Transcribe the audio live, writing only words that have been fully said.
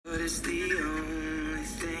is the only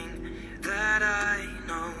thing that I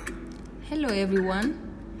know. Hello everyone,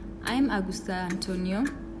 I'm Augusta Antonio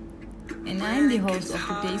and I'm the host of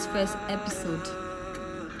today's first episode.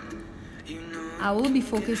 I will be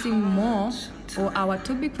focusing more on our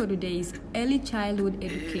topic for today is early childhood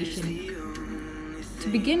education. To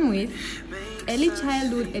begin with, early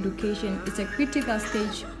childhood education is a critical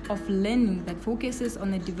stage of learning that focuses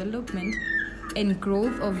on the development and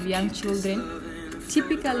growth of young children,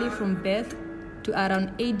 typically from birth to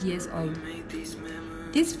around 8 years old.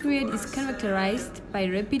 This period is characterized by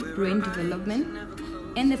rapid brain development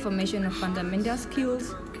and the formation of fundamental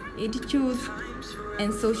skills, attitudes,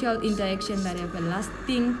 and social interaction that have a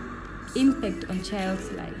lasting impact on child's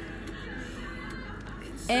life.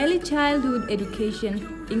 Early childhood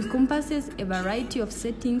education encompasses a variety of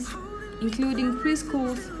settings, including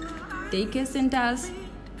preschools, daycare centers,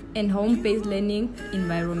 and home-based learning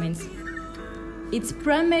environments. Its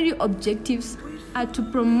primary objectives are to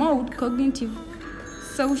promote cognitive,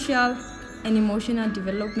 social, and emotional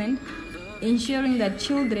development, ensuring that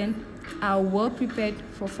children are well prepared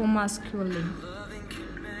for formal schooling.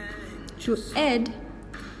 To add,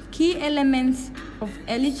 key elements of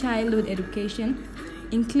early childhood education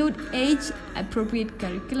include age-appropriate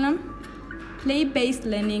curriculum, play-based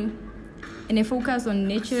learning, and a focus on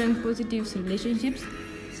nurturing positive relationships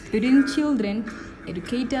between children,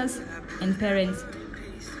 educators, and parents.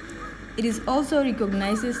 It is also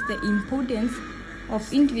recognizes the importance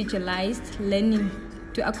of individualized learning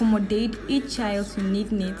to accommodate each child's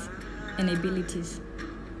unique needs and abilities.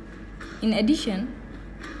 In addition,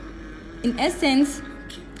 in essence,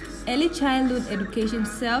 early childhood education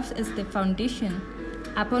serves as the foundation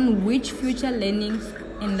upon which future learning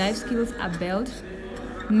and life skills are built,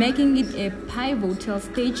 making it a pivotal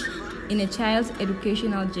stage in a child's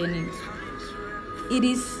educational journey.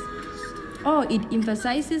 It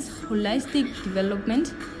emphasizes holistic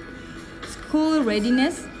development, school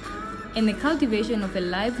readiness, and the cultivation of a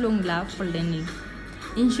lifelong love for learning,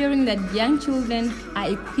 ensuring that young children are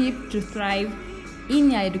equipped to thrive in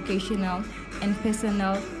their educational and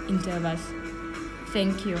personal endeavors.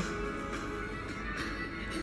 Thank you.